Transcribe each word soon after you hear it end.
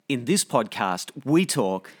In this podcast, we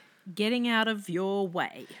talk Getting out of your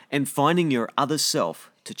way. and finding your other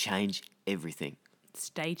self to change everything.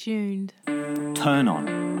 Stay tuned. Turn On,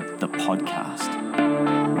 the podcast.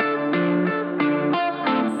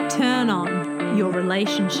 Turn on your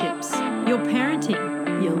relationships, your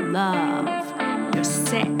parenting, your love, your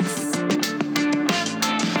sex.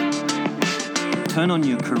 Turn on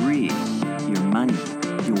your career, your money,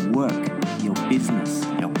 your work, your business,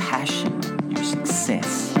 your passion, your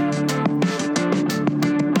success.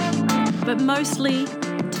 But mostly,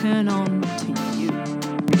 turn on to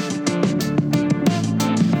you.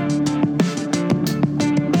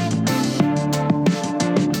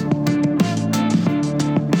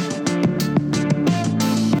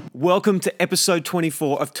 Welcome to episode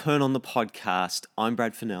 24 of Turn On the podcast. I'm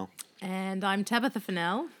Brad Fennell. And I'm Tabitha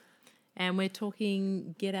Fennell, and we're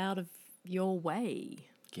talking get out of your way.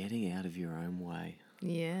 Getting out of your own way.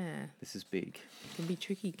 Yeah, This is big. it can be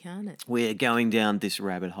tricky, can't it? We're going down this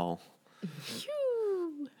rabbit hole.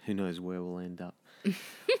 Phew. Who knows where we'll end up.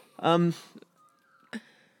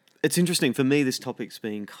 It's interesting. For me, this topic's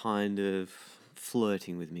been kind of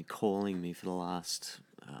flirting with me, calling me for the last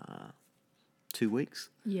 2 weeks.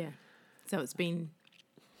 Yeah, so it's been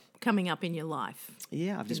coming up in your life.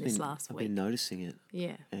 Yeah, I've just this been, last I've week. been noticing it.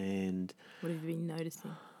 Yeah, And, what have you been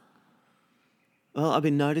noticing? well, I've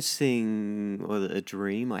been noticing a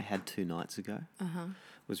dream I had 2 nights ago Uh-huh.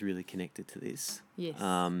 was really connected to this. Yes.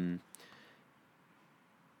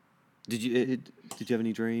 Did you have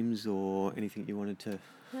any dreams or anything you wanted to...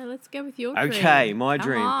 No, let's go with your dream. Okay, my Come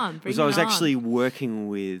dream on, bring was I it was on. actually working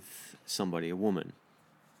with somebody, a woman,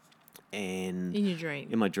 and In your dream.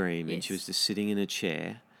 in my dream, and she Yes. was just sitting in a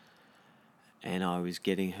chair, and I was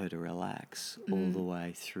getting her to relax all the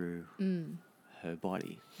way through her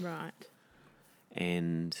body, Right.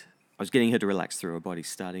 and I was getting her to relax through her body,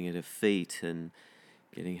 starting at her feet and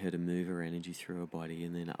getting her to move her energy through her body,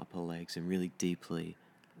 and then up her legs, and really deeply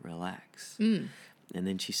relax. And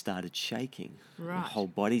then she started shaking. Her Right. whole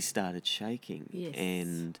body started shaking. Yes.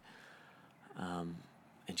 And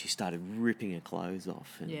she started ripping her clothes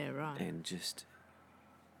off. And, Yeah, right. And just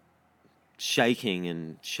shaking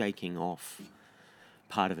and shaking off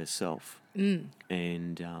part of herself. And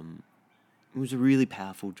it was a really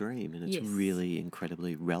powerful dream, and it's Yes. really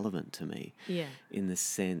incredibly relevant to me Yeah. in the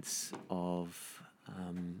sense of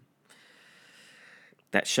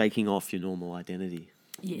that shaking off your normal identity,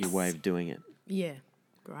 your way Yes. of doing it. Yeah.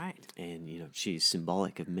 Great. And, she's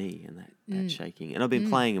symbolic of me and that shaking. And I've been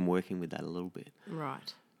playing and working with that a little bit.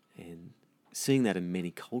 Right. And seeing that in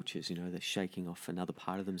many cultures, they're shaking off another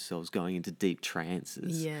part of themselves, going into deep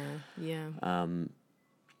trances. Yeah.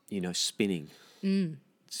 Yeah. Spinning.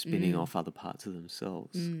 Spinning off other parts of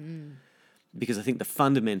themselves. Because I think the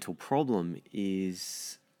fundamental problem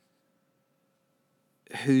is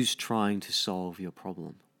who's trying to solve your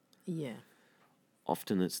problem. Yeah.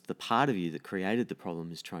 Often it's the part of you that created the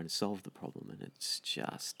problem is trying to solve the problem, and it's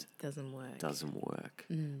just Doesn't work. doesn't work.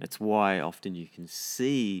 It's why often you can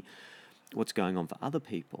see what's going on for other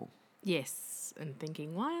people. Yes. And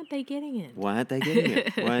thinking, why aren't they getting it? Why aren't they getting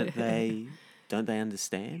it? Don't they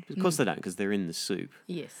understand? Of course they don't, because they're in the soup.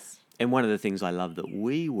 Yes. And one of the things I love that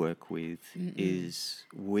we work with is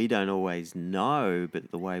we don't always know,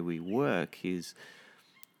 but the way we work is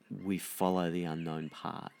we follow the unknown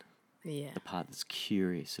part. Yeah. The part that's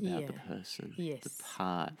curious about the Yeah. person. Yes. The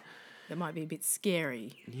part, That might be a bit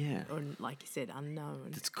scary. yeah, Or, like you said, unknown.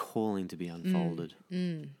 that's calling to be unfolded.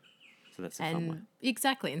 So that's a fun way. And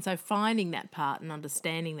exactly. And so finding that part and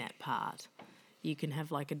understanding that part, you can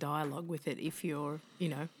have like a dialogue with it if you're,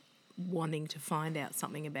 wanting to find out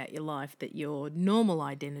something about your life that your normal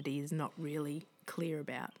identity is not really clear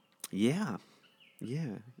about. Yeah.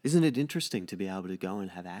 Yeah. Isn't it interesting to be able to go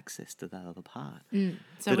and have access to that other part? So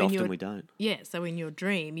But in often we don't. Yeah, so in your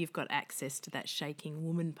dream, you've got access to that shaking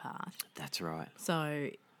woman part. That's right. So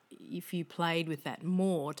if you played with that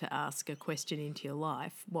more to ask a question into your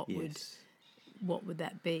life, what Yes. would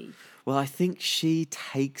that be? Well, I think she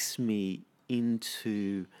takes me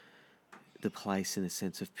into the place in a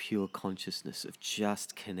sense of pure consciousness, of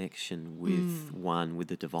just connection with one, with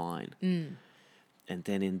the divine. And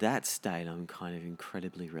then in that state, I'm kind of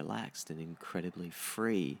incredibly relaxed and incredibly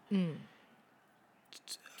free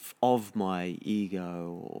of my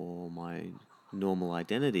ego or my normal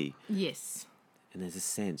identity. Yes. And there's a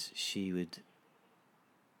sense she would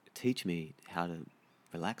teach me how to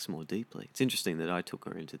relax more deeply. It's interesting that I took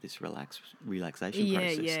her into this relaxation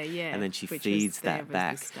process. Yeah. And then she Which was feeds there that was the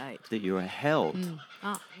back, state. that you are held.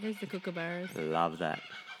 Oh, there's the kookaburras. Love that.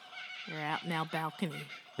 They're out in our balcony.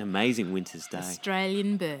 An amazing winter's day.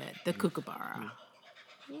 Australian bird, the kookaburra.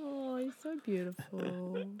 Oh, so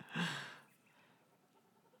beautiful.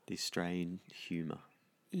 The Australian humour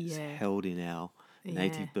is Yeah. held in our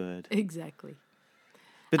native bird. Exactly.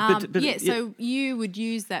 But So you would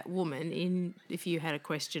use that woman if you had a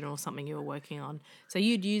question or something you were working on. So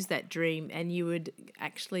you'd use that dream and you would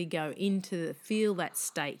actually go feel that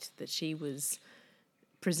state that she was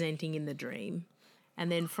presenting in the dream. And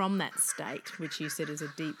then from that state, which you said is a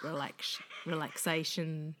deep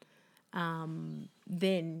relaxation,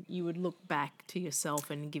 then you would look back to yourself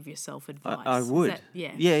and give yourself advice. I would.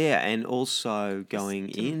 Yeah. Yeah. And also going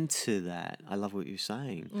into that, I love what you're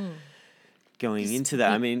saying. Going into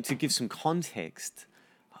that, I mean, to give some context,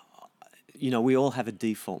 we all have a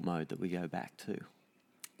default mode that we go back to.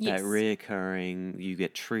 Yes. That reoccurring, you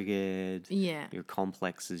get triggered. Yeah. Your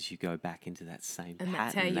complexes, you go back into that same And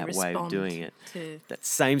that's pattern, how you that way of doing it. to That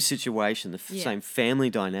same situation, the same family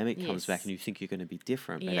dynamic comes back, Yes. and you think you're going to be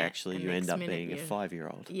different, but Yeah, actually and you end next up minute being a you're-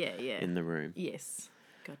 5-year-old in the room. Yes.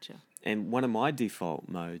 Gotcha. And one of my default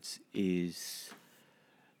modes is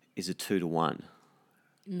a 2-to-1.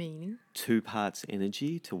 Meaning? 2 parts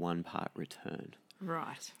energy to 1 part return.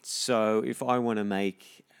 Right. So if I want to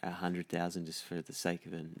make 100,000 just for the sake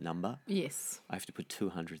of a number, Yes. I have to put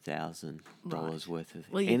 $200,000 worth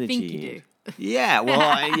of Well, you energy think you in. do. Yeah, well,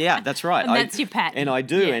 that's right. And that's your pattern. And I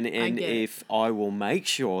do, Yeah, and I get it. if I will make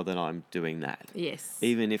sure that I'm doing that, Yes.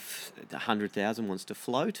 even if the 100,000 wants to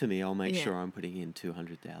flow to me, I'll make Yeah. sure I'm putting in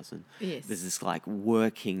 200,000. Yes. There's this like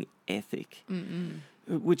working ethic,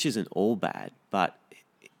 which isn't all bad, but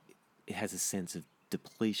it has a sense of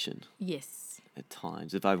depletion Yes. at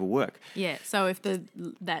times of overwork. Yeah. So if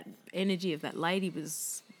that energy of that lady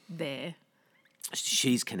was there,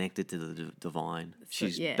 She's connected to the divine.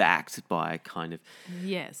 She's yeah. backed by kind of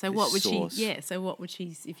yeah. So the what would source. she? Yeah. So what would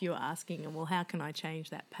she? If you were asking her, well, how can I change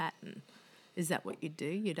that pattern? Is that what you'd do?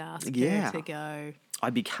 You'd ask Yeah. her to go.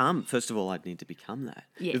 First of all, I'd need to become that.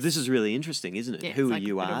 Yes. This is really interesting, isn't it? Yeah, Who it's are like a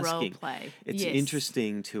you bit of role asking? play. It's Yes.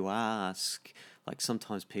 interesting to ask. Like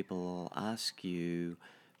sometimes people will ask you,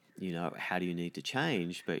 how do you need to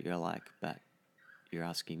change? But you're like, but you're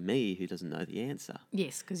asking me who doesn't know the answer.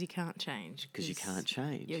 Yes, because you can't change. Because you can't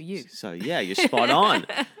change. You're you. So, yeah, you're spot on.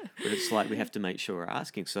 But it's like we have to make sure we're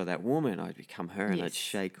asking. So that woman, I'd become her and I'd Yes.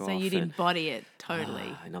 shake off. So you'd and, embody it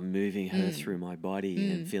totally. and I'm moving her through my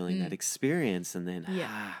body and feeling that experience. And then,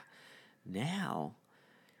 Yeah. now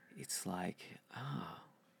it's like,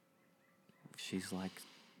 she's like,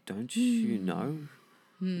 don't you know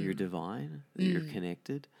you're divine, that you're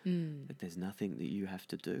connected, that there's nothing that you have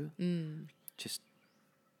to do? Just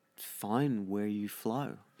find where you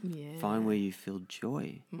flow. Yeah. Find where you feel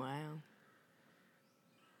joy. Wow.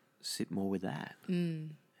 Sit more with that.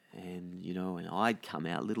 And, and I'd come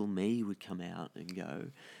out, little me would come out and go,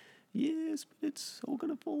 yes, but it's all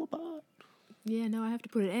going to fall apart. Yeah, no, I have to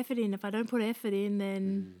put an effort in. If I don't put effort in,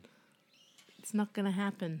 then it's not going to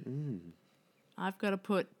happen. I've got to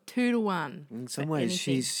put 2-to-1. In some ways,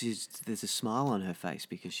 she's there's a smile on her face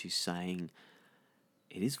because she's saying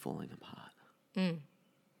it is falling apart.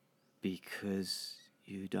 Because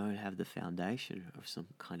you don't have the foundation of some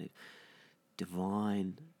kind of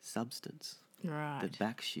divine substance Right. that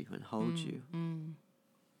backs you and holds you.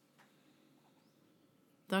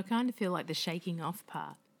 Though I kind of feel like the shaking off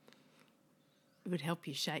part would help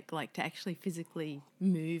you shake, like to actually physically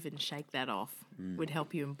move and shake that off would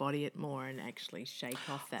help you embody it more and actually shake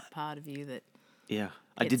off that part of you that... Yeah,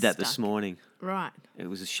 I Get did that this stuck. morning. Right. It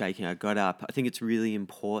was a shaking. I got up. I think it's really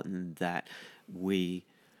important that we,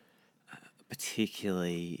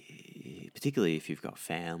 particularly if you've got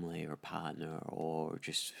family or a partner or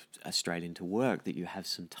just are straight into work, that you have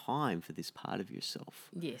some time for this part of yourself.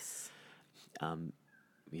 Yes.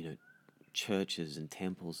 Churches and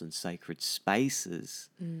temples and sacred spaces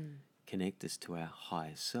connect us to our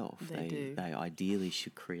higher self. They do. They ideally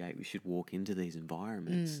should we should walk into these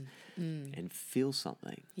environments and feel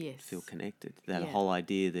something. Yes. Feel connected. That Yeah. whole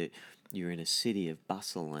idea that you're in a city of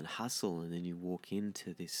bustle and hustle and then you walk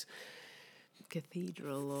into this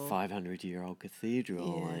Cathedral or... 500-year-old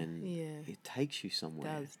cathedral Yeah, and yeah. it takes you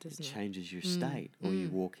somewhere. Doesn't it? Changes your state. Or you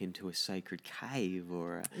walk into a sacred cave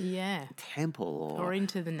or a Yeah. temple Or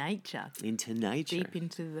into the nature. into nature. Deep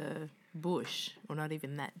into the bush. Or not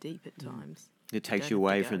even that deep at times. It takes don't you have to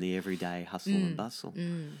away go. from the everyday hustle and bustle.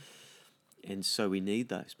 And so we need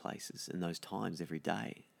those places and those times every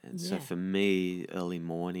day. And so Yeah. for me, early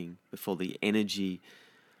morning, before the energy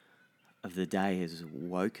of the day has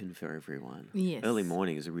woken for everyone, Yes. early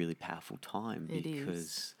morning is a really powerful time It is.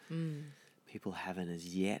 because people haven't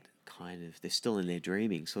as yet they're still in their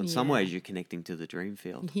dreaming. So in some Yeah. ways you're connecting to the dream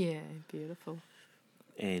field. Yeah, beautiful.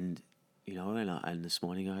 And, and this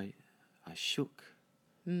morning I shook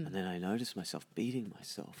And then I noticed myself beating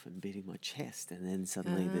myself and beating my chest. And then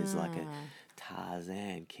suddenly there's like a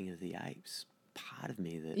Tarzan, King of the Apes part of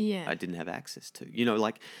me that I didn't have access to. You know,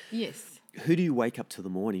 like, Yes. who do you wake up to the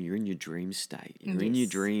morning? You're in your dream state. You're in your Yes.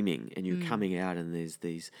 dreaming and you're coming out and there's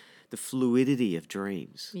the fluidity of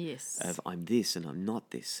dreams. Yes. Of I'm this and I'm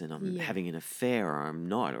not this and I'm having an affair or I'm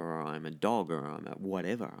not or I'm a dog or I'm a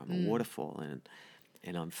whatever. I'm a waterfall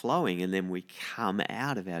and I'm flowing, and then we come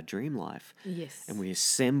out of our dream life Yes. and we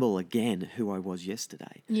assemble again who I was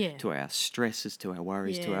yesterday. Yeah. To our stresses, to our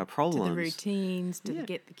worries, to Yeah, our problems. To the routines, to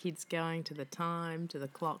get the kids going, to the time, to the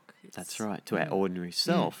clock. That's right, to our ordinary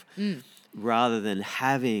self. Rather than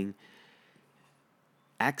having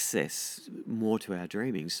access more to our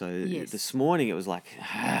dreaming. So this morning it was like,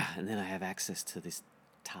 and then I have access to this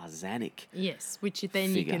Tarzanic. Yes, which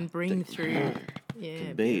then you can bring through.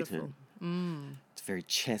 Yeah, beat beautiful. It's very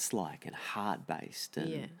chest-like and heart-based.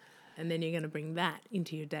 And and then you're going to bring that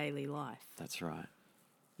into your daily life. That's right.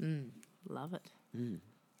 Love it.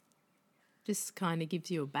 Just kind of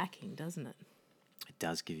gives you a backing, doesn't it? It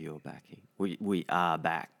does give you a backing. We are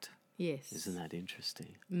backed. Yes. Isn't that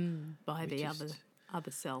interesting? By the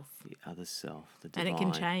other self. The other self, the divine. And it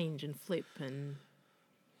can change and flip and...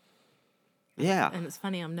 Yeah. And it's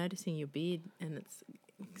funny, I'm noticing your beard and it's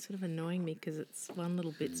sort of annoying me because it's one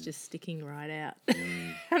little bit's just sticking right out.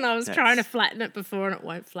 And I was trying to flatten it before and it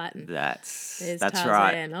won't flatten. That's Tarzan.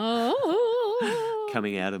 right. Oh,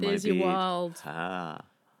 Coming out of there's my beard. your wild...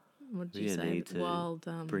 What did you say? Need to wild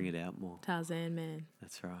bring it out more. Tarzan man.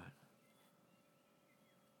 That's right.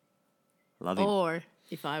 Love him. Or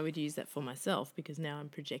if I would use that for myself, because now I'm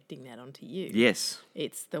projecting that onto you. Yes.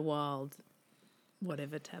 It's the wild,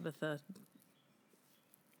 whatever Tabitha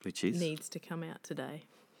Which is? needs to come out today.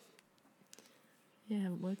 Yeah, I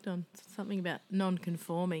haven't worked on something about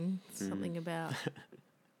non-conforming, something about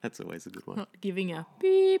That's always a good one. not giving a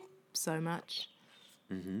beep so much.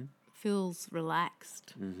 Mm-hmm. Feels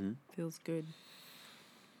relaxed. Mm-hmm. Feels good.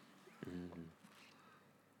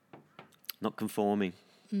 Not conforming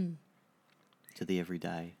to the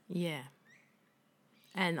everyday. Yeah.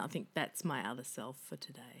 And I think that's my other self for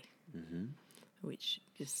today, which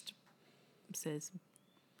just says,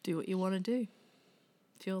 do what you want to do.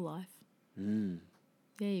 It's your life.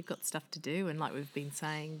 Yeah, you've got stuff to do. And like we've been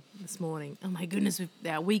saying this morning, oh my goodness,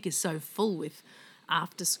 our week is so full with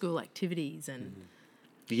after-school activities and...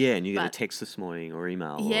 Yeah, and you get a text this morning or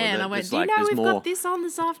email. Yeah, and I went, do you know we've got this on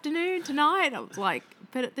this afternoon tonight? I was like,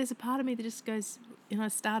 but there's a part of me that just goes, I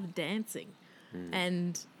started dancing.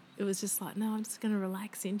 And it was just like, no, I'm just going to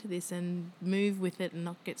relax into this and move with it and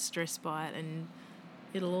not get stressed by it and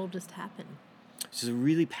it'll all just happen. Which is a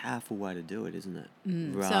really powerful way to do it, isn't it?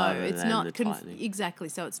 So it's not exactly.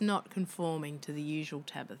 So it's not conforming to the usual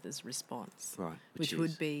Tabitha's response, right? Which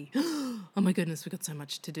would be, oh my goodness, we've got so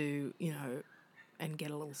much to do, and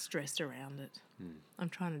get a little stressed around it. I'm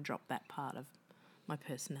trying to drop that part of my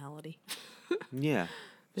personality. Yeah,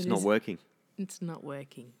 it's not working. It's not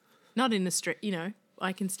working. Not in a stress.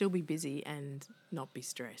 I can still be busy and not be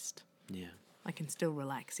stressed. Yeah, I can still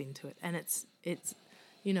relax into it, and it's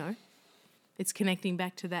it's connecting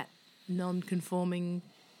back to that non-conforming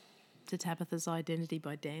to Tabitha's identity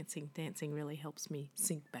by dancing. Dancing really helps me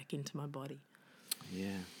sink back into my body.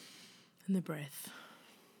 Yeah. And the breath.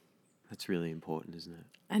 That's really important, isn't it?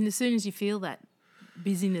 And as soon as you feel that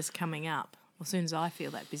busyness coming up, or as soon as I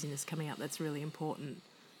feel that busyness coming up, that's really important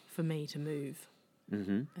for me to move.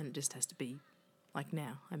 And it just has to be like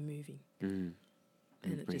now, I'm moving. And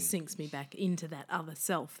it just sinks me back into that other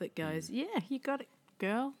self that goes, yeah, you got it,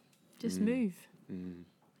 girl. Just move.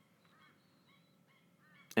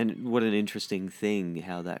 And what an interesting thing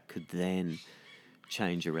how that could then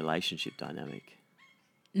change a relationship dynamic.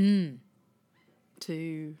 I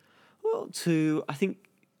think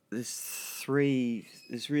there's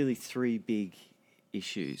really three big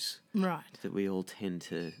issues that we all tend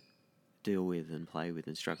to deal with and play with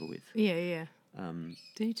and struggle with. Yeah.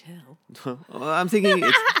 Do tell. I'm thinking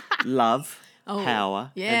it's love,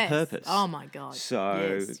 power, and purpose. Oh my God.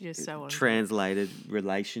 So, yes, you're so on translated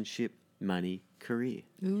relationship, money, career.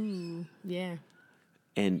 Ooh, yeah.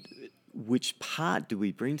 And which part do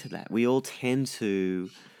we bring to that? We all tend to...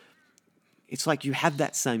 It's like you have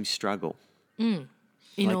that same struggle. In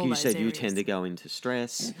like all you those said, you areas. tend to go into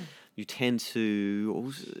stress. You tend to...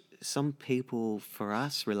 Also, some people, for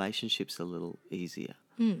us, relationships are a little easier.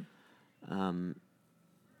 And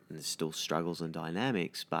there's still struggles and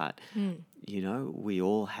dynamics, but, we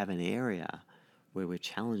all have an area where we're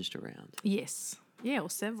challenged around. Yes. Yeah, or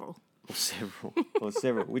several. Or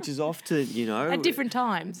several, which is often, at different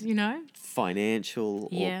times, financial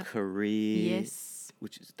or career. Yes.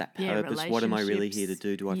 which is that Yeah, purpose. What am I really here to relationships.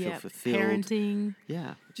 do? Do I feel Yep. fulfilled? Parenting.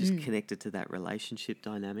 Yeah, just connected to that relationship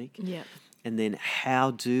dynamic. Yep. And then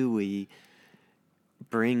how do we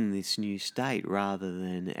bring this new state rather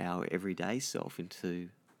than our everyday self into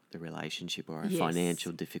the relationship or our Yes.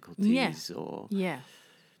 financial difficulties, or Yeah.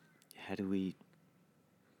 how do we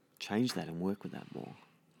change that and work with that more?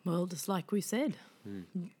 Well, just like we said,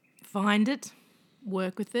 find it,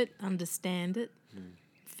 work with it, understand it,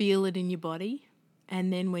 feel it in your body.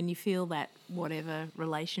 And then when you feel that whatever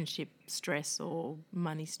relationship stress or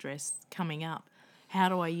money stress coming up, how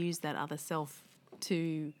do I use that other self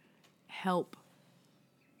to help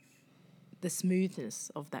the smoothness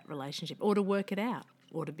of that relationship, or to work it out,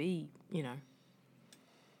 or to be, to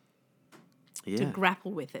Yeah,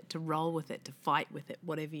 grapple with it, to roll with it, to fight with it,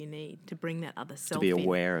 whatever you need, to bring that other to self be in.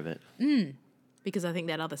 aware of it. Because I think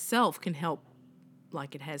that other self can help,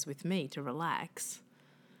 like it has with me, to relax,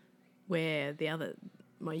 where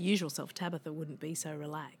my usual self, Tabitha, wouldn't be so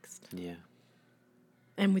relaxed. Yeah.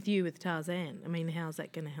 And with you, with Tarzan, I mean, how's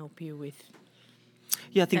that going to help you with?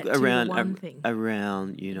 Yeah, I think That 2 to 1 around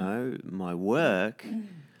thing. my work,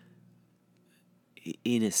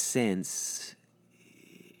 in a sense,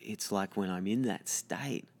 it's like when I'm in that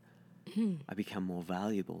state, I become more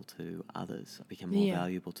valuable to others. I become more Yeah.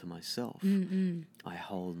 valuable to myself. I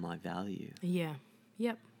hold my value Yeah.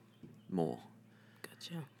 Yep. more,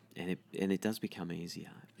 Gotcha. and it does become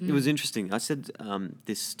easier. It was interesting. I said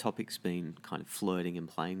this topic's been kind of flirting and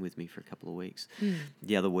playing with me for a couple of weeks.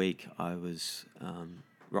 The other week I was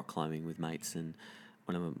rock climbing with mates, and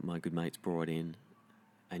one of my good mates brought in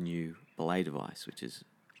a new belay device, which is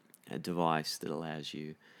a device that allows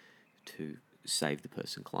you to save the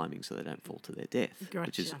person climbing so they don't fall to their death,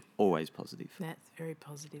 which is Gotcha. always positive. That's very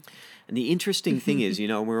positive. And the interesting thing is,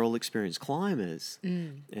 we're all experienced climbers,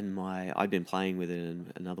 and I'd been playing with it,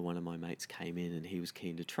 and another one of my mates came in and he was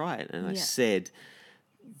keen to try it. And I Yeah. said,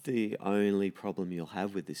 the only problem you'll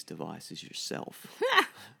have with this device is yourself.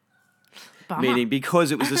 Bummer. Meaning,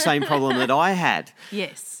 because it was the same problem that I had,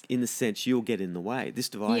 Yes. in the sense you'll get in the way. This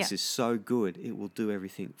device Yeah. is so good, it will do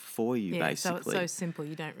everything for you, Yeah, so basically. it's so simple.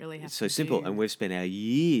 You don't really have It's to so simple, do- and we've spent our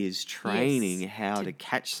years training Yes, how to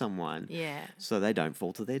catch someone Yeah. so they don't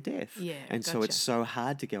fall to their death. Yeah, and so it's gotcha. so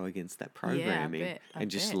hard to go against that programming I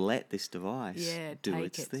and just bet. let this device Yeah, do take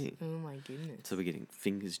its it. thing. Oh my goodness. So we're getting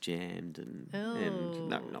fingers jammed and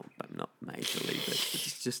not majorly,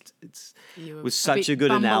 but it's You were was a such bit a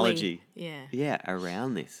good bumbly. analogy. Yeah.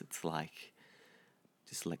 Around this, it's like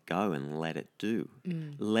just let go and let it do.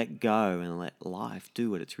 Let go and let life do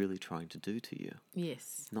what it's really trying to do to you.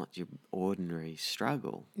 Yes. Not your ordinary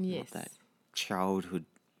struggle, Yes. not that childhood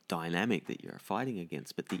dynamic that you're fighting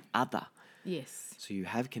against, but the other. Yes. So you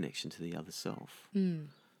have connection to the other self.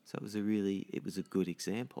 So it was a good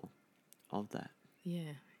example of that.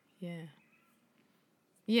 Yeah. Yeah.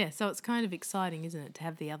 Yeah, so it's kind of exciting, isn't it, to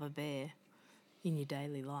have the other there in your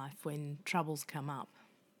daily life when troubles come up.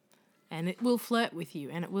 And it will flirt with you,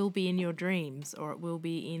 and it will be in your dreams, or it will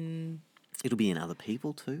be in... It'll be in other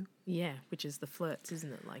people too. Yeah, which is the flirts,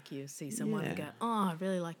 isn't it? Like you see someone and Yeah. go, oh, I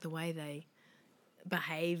really like the way they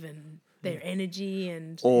behave and their energy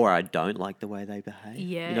and... Or I don't like the way they behave.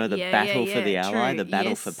 Yeah, the yeah, battle yeah, for the yeah, ally, true. the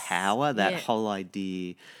battle for Yes. power, that Yeah. whole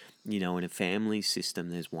idea, in a family system,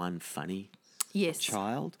 there's one funny Yes.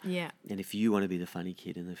 child. Yeah. And if you want to be the funny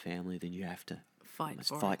kid in the family, then you have to Fight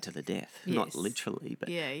for fight it. to the death. Yes. Not literally, but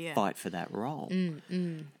Yeah, yeah. fight for that role.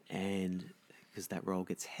 And because that role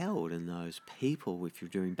gets held, and those people, if you're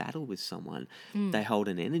doing battle with someone, they hold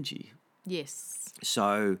an energy. Yes.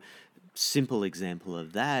 So, simple example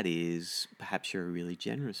of that is perhaps you're a really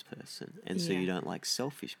generous person, and so Yeah. you don't like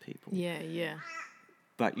selfish people. Yeah, yeah.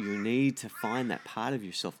 But you need to find that part of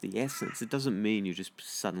yourself, the essence. It doesn't mean you just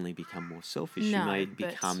suddenly become more selfish. No, you may but-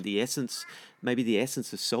 become the essence, maybe the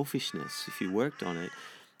essence of selfishness, if you worked on it,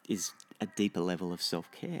 is a deeper level of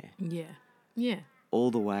self-care. Yeah. Yeah.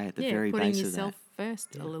 All the way at the Yeah, very putting base yourself of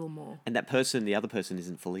first a little more. that. And the other person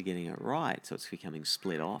isn't fully getting it right, so it's becoming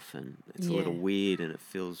split off, and it's a little Yeah. weird, and it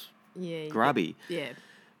feels Yeah. grubby. Yeah.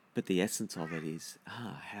 But the essence of it is,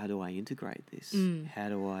 how do I integrate this? How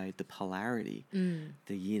do the polarity,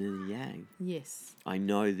 the yin and the yang? Yes. I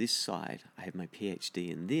know this side, I have my PhD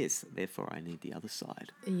in this, therefore I need the other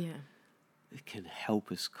side. Yeah. It can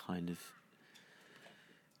help us kind of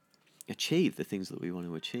achieve the things that we want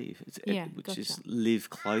to achieve. Which is gotcha. live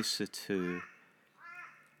closer to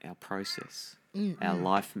our process, our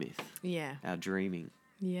life myth, Yeah. our dreaming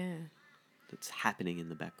Yeah. that's happening in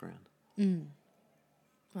the background.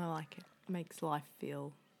 I like it. Makes life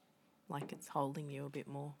feel like it's holding you a bit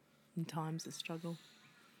more in times of struggle.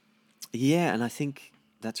 Yeah, and I think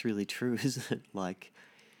that's really true, isn't it? Like,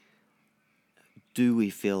 do we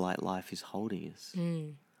feel like life is holding us?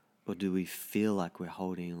 Or do we feel like we're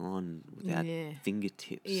holding on without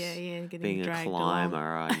fingertips? Yeah, getting Being a dragged climber,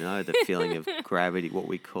 along. I know the feeling of gravity, what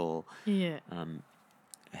we call Yeah.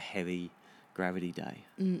 a heavy gravity day.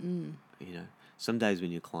 You know, some days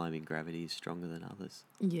when you're climbing, gravity is stronger than others.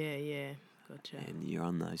 Yeah. Gotcha. And you're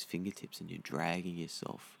on those fingertips and you're dragging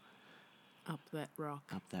yourself Up that rock.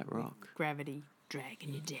 up that rock. Gravity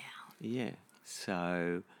dragging you down. Yeah.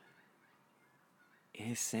 So,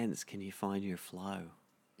 in a sense, can you find your flow?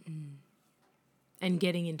 And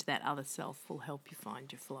getting into that other self will help you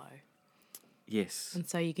find your flow. Yes. And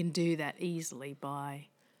so you can do that easily by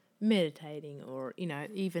meditating, or, you know,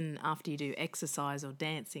 even after you do exercise or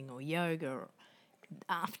dancing or yoga, or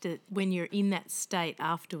after, when you're in that state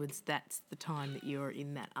afterwards, that's the time that you're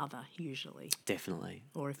in that other usually. Definitely.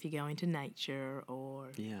 Or if you go into nature, or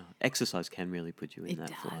Yeah. Exercise can really put you in it that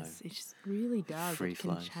does. flow. It just really does. Free It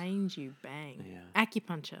can flows. change you. Bang. Yeah.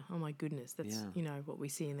 Acupuncture. Oh my goodness. That's Yeah. you know what we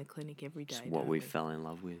see in the clinic every day. It's what don't we we? fell in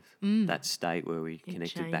love with. That state where we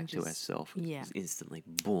connected back to changes. ourselves. Yeah. It's instantly,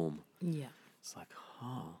 boom. Yeah. It's like,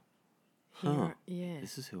 huh. Here- yeah.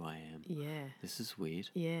 This is who I am. Yeah. This is weird.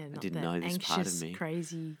 Yeah. I Not didn't that know this anxious, part of me.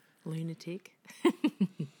 crazy lunatic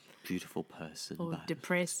Beautiful person. or but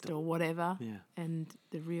depressed or whatever. Yeah. And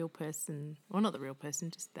the real person, well, not the real person,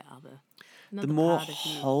 just the other. the Another more part of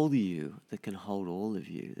you. whole you that can hold all of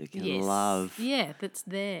you, that can Yes. love, Yeah, that's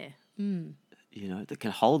there. you know, that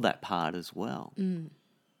can hold that part as well.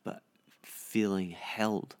 But feeling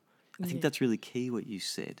held. I think that's really key what you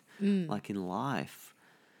said. Like in life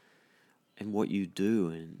and what you do,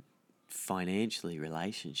 and financially,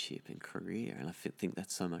 relationship and career. And I think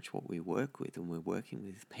that's so much what we work with when we're working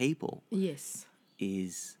with people Yes.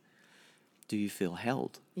 is, do you feel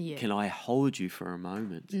held? Yeah. Can I hold you for a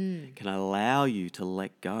moment? Can I allow you to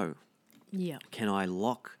let go? Yeah. Can I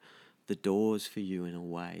lock the doors for you in a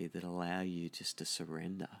way that allow you just to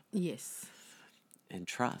surrender Yes. and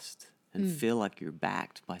trust and feel like you're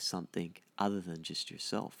backed by something other than just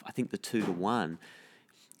yourself? I think the 2-to-1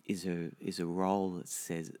 is a role that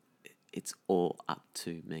says it's all up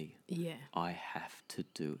to me. Yeah. I have to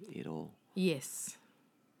do it all. Yes.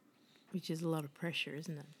 Which is a lot of pressure,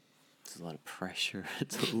 isn't it? It's a lot of pressure.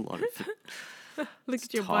 It's a lot of Look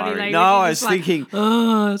at your tiring. body language. No, you're I was just like, thinking.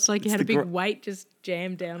 oh, it's like you it's had a the big weight just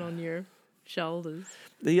jammed down on your shoulders.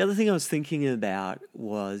 The other thing I was thinking about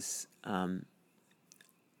was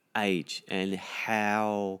age and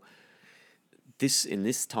how in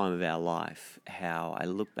this time of our life, how I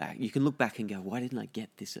look back. You can look back and go, why didn't I get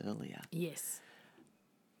this earlier? Yes.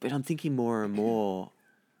 But I'm thinking more and more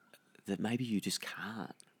that maybe you just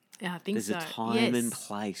can't. Yeah, I think There's so. a time and Yes.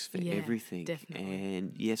 place for Yeah, everything. definitely.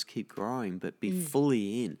 And yes, keep growing, but be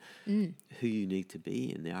fully in who you need to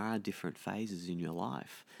be in. There are different phases in your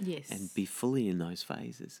life. Yes. And be fully in those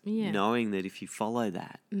phases. Yeah. Knowing that if you follow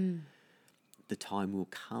that, the time will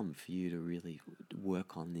come for you to really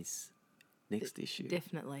work on this next issue.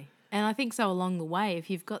 Definitely. And I think so along the way, if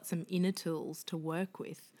you've got some inner tools to work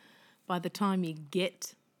with, by the time you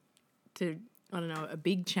get to, I don't know, a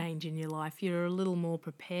big change in your life, you're a little more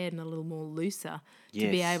prepared and a little more looser to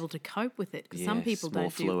be Yes. able to cope with it. Because some Yes, people more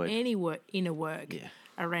don't do fluid. any inner work Yeah.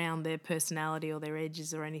 around their personality or their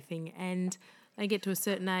edges or anything, and they get to a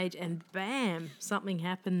certain age and bam, something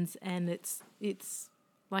happens, and it's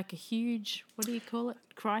like a huge, what do you call it,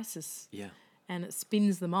 crisis, Yeah. and it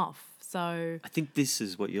spins them off. So I think this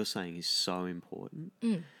is what you're saying is so important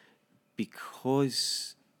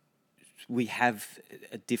because we have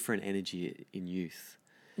a different energy in youth.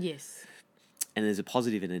 yes, And there's a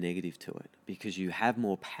positive and a negative to it. Because you have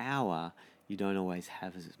more power, you don't always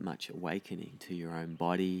have as much awakening to your own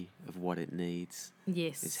body, of what it needs,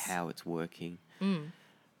 yes, is how it's working.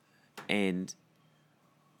 And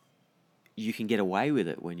you can get away with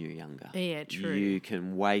it when you're younger. Yeah, true. You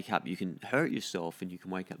can wake up, you can hurt yourself, and you can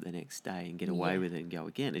wake up the next day and get away Yeah. with it and go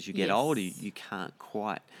again. As you get Yes. older, you can't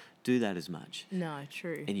quite do that as much. no,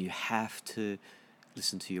 true, And you have to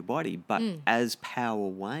listen to your body. But as power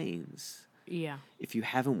wanes, yeah, if you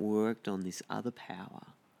haven't worked on this other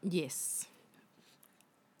power, yes,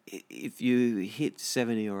 if you hit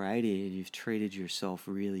 70 or 80 and you've treated yourself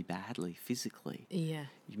really badly physically, yeah,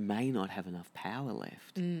 you may not have enough power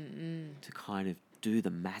left to kind of do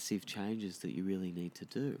the massive changes that you really need to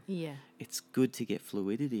do. yeah, It's good to get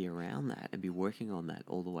fluidity around that and be working on that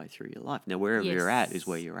all the way through your life. Now, wherever you're at is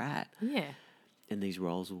where Yes. you're at, yeah, and these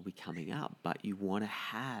roles will be coming up, but you want to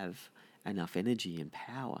have enough energy and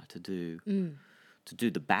power to do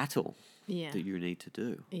the battle yeah, that you need to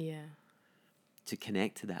do, yeah. to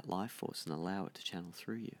connect to that life force and allow it to channel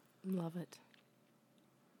through you. Love it.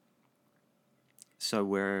 So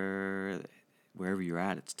wherever you're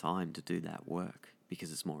at, it's time to do that work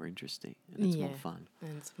because it's more interesting and it's more fun.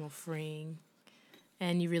 And it's more freeing.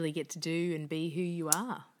 And you really get to do and be who you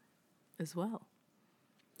are as well.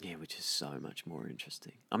 Yeah, which is so much more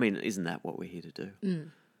interesting. I mean, isn't that what we're here to do?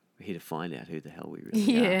 We're here to find out who the hell we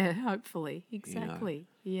really are. Yeah, hopefully. Exactly.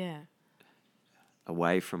 Yeah.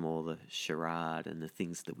 Away from all the charade and the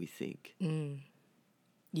things that we think.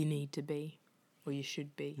 You need to be, or you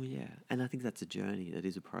should be. Well, yeah, and I think that's a journey. That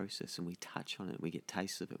is a process, and we touch on it. We get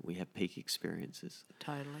tastes of it. We have peak experiences.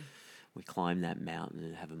 Totally. We climb that mountain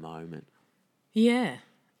and have a moment. Yeah.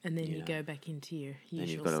 And then You you know. go back into your Then you've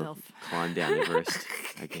usual got self. to climb down Everest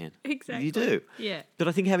again. Exactly. You do. Yeah. But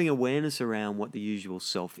I think having awareness around what the usual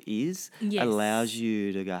self is Yes. allows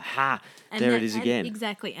you to go, ha, And there that- it is and again.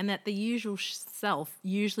 Exactly. And that the usual self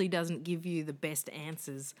usually doesn't give you the best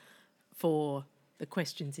answers for the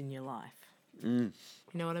questions in your life. You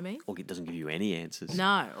know what I mean? Or it doesn't give you any answers.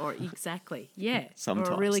 No, or exactly. Yeah. Sometimes.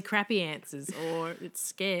 Or really crappy answers, or it's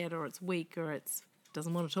scared, or it's weak, or it's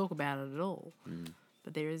doesn't want to talk about it at all.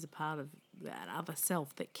 But there is a part of that other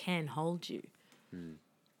self that can hold you. And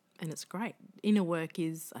it's great. Inner work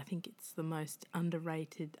is, I think it's the most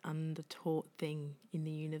underrated, undertaught thing in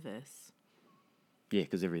the universe. Yeah,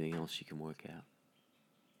 because everything else you can work out.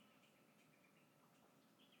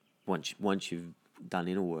 Once you've done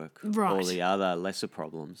inner work, all Right. the other lesser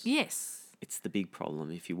problems, Yes. it's the big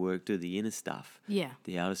problem. If you do the inner stuff, Yeah.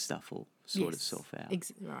 the outer stuff will sort Yes. itself out.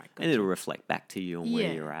 Right. And it'll reflect back to you on where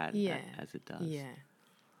Yeah, you're at yeah, as it does. Yeah.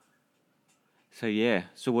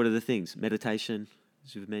 So what are the things? Meditation,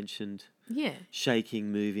 as you've mentioned, Yeah.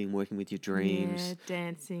 shaking, moving, working with your dreams, Yeah.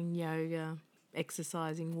 Dancing, yoga,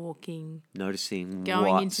 exercising, walking, noticing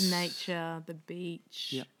going what's... into nature, the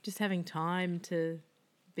beach, Yep. just having time to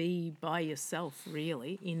be by yourself,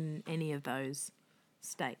 really, in any of those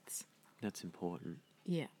states. That's important.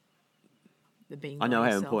 Yeah. The being I know by how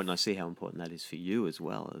yourself. important, I see how important that is for you as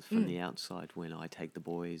well as from the outside when I take the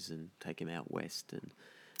boys and take them out west and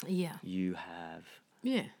Yeah. you have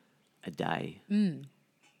Yeah. a day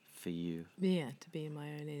for you. Yeah. To be in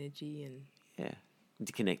my own energy and Yeah.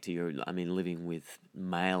 To connect to living with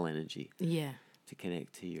male energy, yeah, to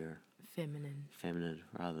connect to your feminine. feminine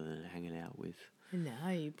rather than hanging out with... No,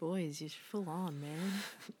 you boys, you're full on, man.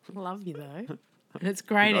 I love you though. And it's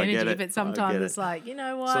great I get energy, it. but I sometimes get it's it. like, you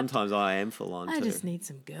know what? Sometimes I am full on I too. just need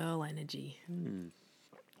some girl energy.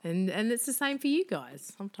 And it's the same for you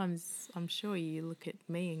guys. Sometimes I'm sure you look at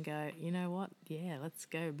me and go, you know what? Yeah, let's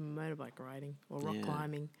go motorbike riding or rock Yeah.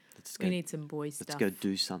 climbing. Let's We go, need some boy stuff. let's go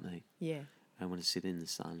do something. Yeah. I want to sit in the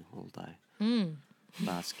sun all day.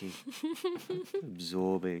 Basking.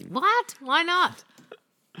 Absorbing. What? Why not?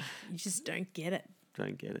 You just don't get it.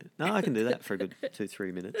 Don't get it. No, I can do that for a good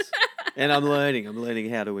 2-3 minutes. And I'm learning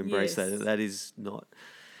how to embrace Yes. that. That is not...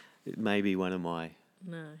 It may be one of my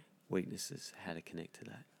No. weaknesses, how to connect to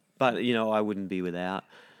that. But, I wouldn't be without,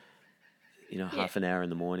 half an hour in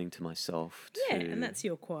the morning to myself. Yeah, and that's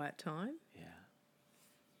your quiet time. Yeah.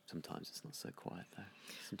 Sometimes it's not so quiet, though.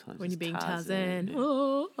 Sometimes When it's you're being Tarzan. Tarzan. Yeah.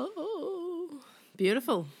 Oh.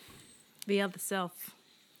 Beautiful. The other self.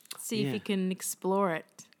 See Yeah. if you can explore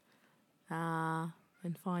it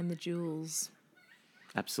and find the jewels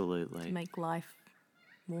Absolutely. to make life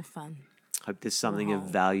more fun. Hope there's something of Wow.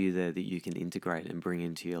 value there that you can integrate and bring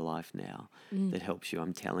into your life now that helps you.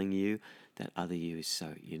 I'm telling you, that other you is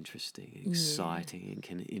so interesting and exciting and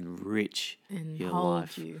can enrich And your hold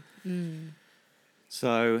life. you.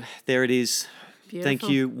 So there it is. Thank Beautiful.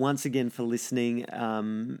 you once again for listening.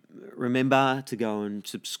 Remember to go and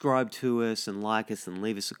subscribe to us and like us and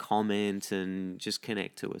leave us a comment and just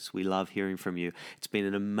connect to us. We love hearing from you. It's been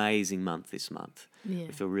an amazing month this month. Yeah.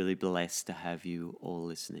 We feel really blessed to have you all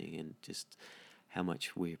listening and just how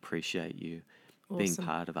much we appreciate you being Awesome.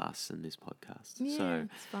 part of us and this podcast. Yeah, So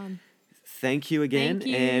it's fun. thank you again,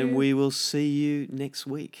 Thank and you. we will see you next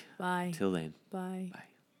week. Bye. Till then. Bye.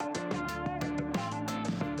 Bye.